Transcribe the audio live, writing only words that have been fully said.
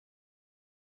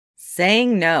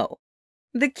Saying no,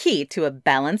 the key to a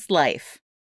balanced life.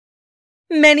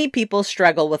 Many people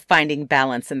struggle with finding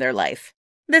balance in their life.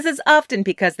 This is often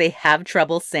because they have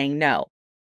trouble saying no.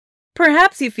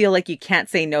 Perhaps you feel like you can't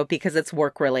say no because it's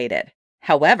work-related.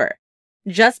 However,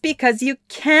 just because you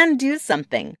can do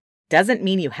something doesn't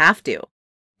mean you have to.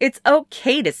 It's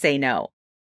okay to say no.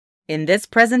 In this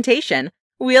presentation,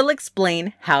 we'll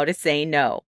explain how to say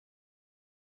no.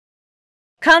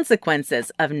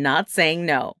 Consequences of not saying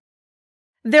no.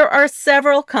 There are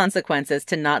several consequences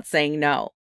to not saying no.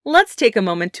 Let's take a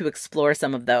moment to explore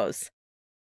some of those.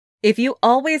 If you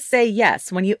always say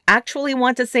yes when you actually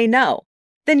want to say no,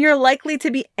 then you're likely to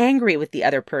be angry with the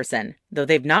other person, though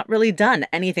they've not really done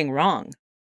anything wrong.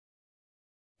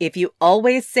 If you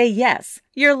always say yes,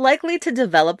 you're likely to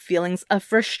develop feelings of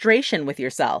frustration with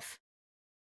yourself.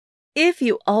 If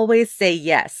you always say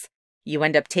yes, you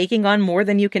end up taking on more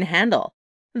than you can handle.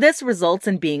 This results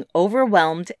in being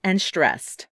overwhelmed and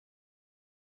stressed.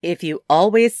 If you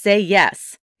always say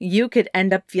yes, you could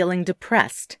end up feeling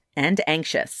depressed and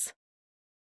anxious.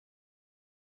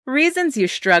 Reasons you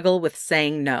struggle with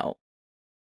saying no.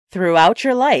 Throughout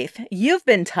your life, you've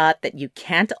been taught that you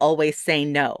can't always say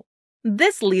no.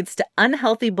 This leads to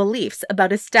unhealthy beliefs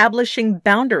about establishing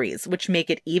boundaries, which make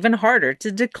it even harder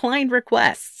to decline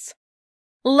requests.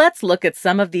 Let's look at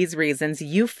some of these reasons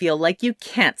you feel like you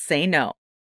can't say no.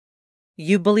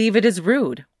 You believe it is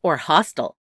rude or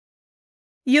hostile.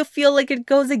 You feel like it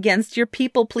goes against your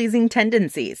people-pleasing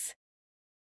tendencies.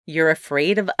 You're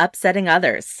afraid of upsetting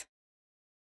others.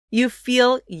 You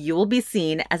feel you'll be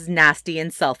seen as nasty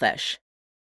and selfish.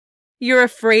 You're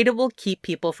afraid it will keep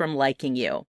people from liking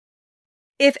you.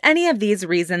 If any of these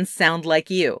reasons sound like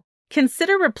you,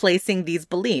 consider replacing these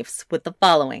beliefs with the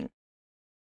following.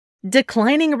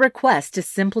 Declining a request is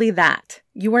simply that.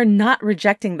 You are not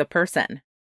rejecting the person.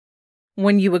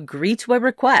 When you agree to a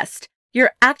request,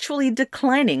 you're actually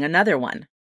declining another one.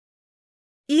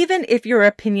 Even if your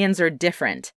opinions are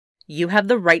different, you have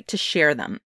the right to share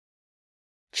them.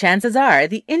 Chances are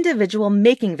the individual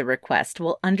making the request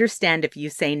will understand if you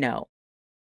say no.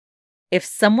 If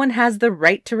someone has the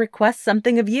right to request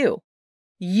something of you,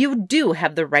 you do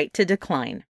have the right to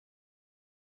decline.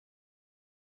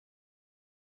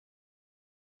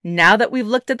 Now that we've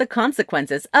looked at the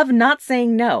consequences of not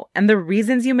saying no and the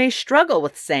reasons you may struggle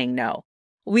with saying no,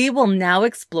 we will now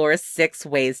explore 6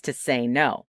 ways to say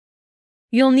no.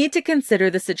 You'll need to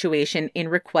consider the situation in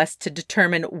request to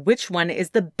determine which one is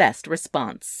the best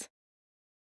response.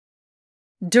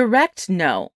 Direct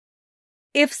no.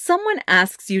 If someone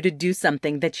asks you to do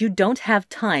something that you don't have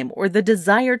time or the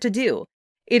desire to do,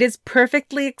 it is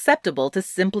perfectly acceptable to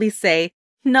simply say,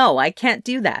 "No, I can't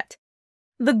do that."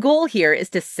 The goal here is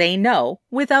to say no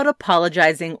without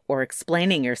apologizing or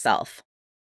explaining yourself.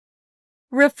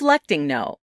 Reflecting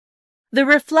no. The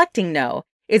reflecting no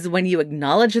is when you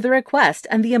acknowledge the request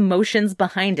and the emotions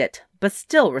behind it, but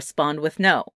still respond with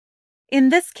no. In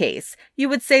this case, you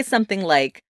would say something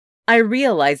like, "I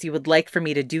realize you would like for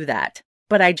me to do that,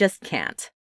 but I just can't."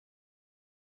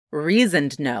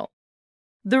 Reasoned no.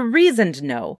 The reasoned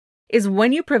no is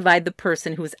when you provide the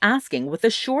person who's asking with a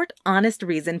short, honest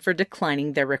reason for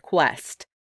declining their request.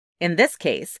 In this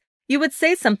case, you would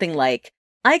say something like,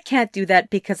 "I can't do that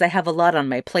because I have a lot on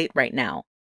my plate right now."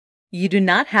 You do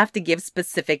not have to give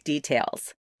specific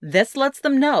details. This lets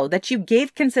them know that you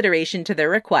gave consideration to their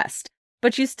request,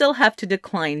 but you still have to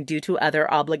decline due to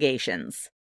other obligations.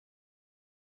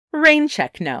 Rain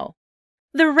check no.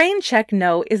 The rain check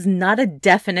no is not a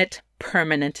definite,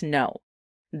 permanent no.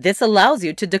 This allows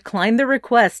you to decline the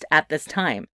request at this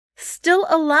time, still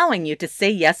allowing you to say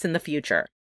yes in the future.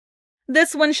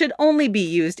 This one should only be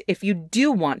used if you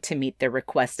do want to meet their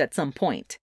request at some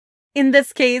point. In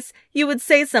this case, you would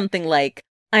say something like,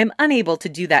 "I'm unable to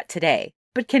do that today,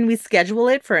 but can we schedule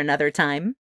it for another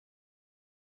time?"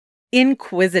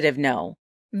 Inquisitive no.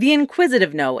 The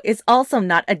inquisitive no is also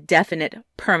not a definite,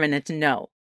 permanent no.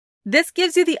 This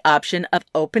gives you the option of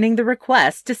opening the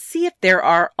request to see if there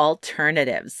are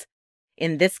alternatives.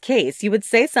 In this case, you would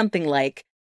say something like,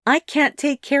 "I can't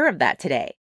take care of that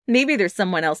today. Maybe there's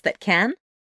someone else that can?"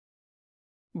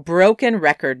 Broken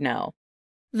record no.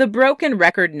 The broken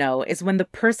record no is when the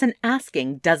person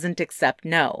asking doesn't accept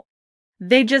no.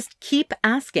 They just keep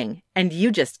asking, and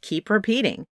you just keep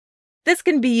repeating. This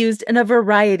can be used in a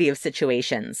variety of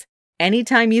situations,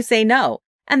 anytime you say no,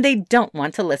 and they don't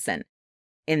want to listen.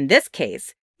 In this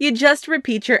case, you just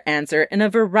repeat your answer in a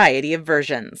variety of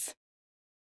versions.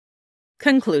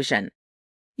 Conclusion.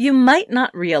 You might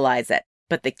not realize it,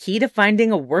 but the key to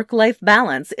finding a work-life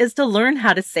balance is to learn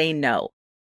how to say no.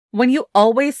 When you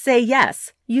always say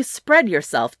yes, you spread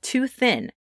yourself too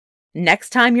thin. Next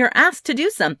time you're asked to do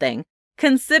something,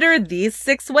 consider these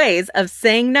 6 ways of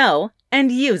saying no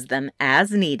and use them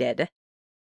as needed.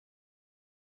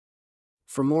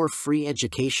 For more free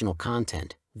educational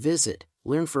content, visit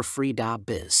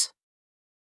learnforfree.biz.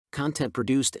 Content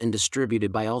produced and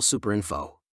distributed by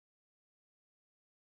AllSuperInfo.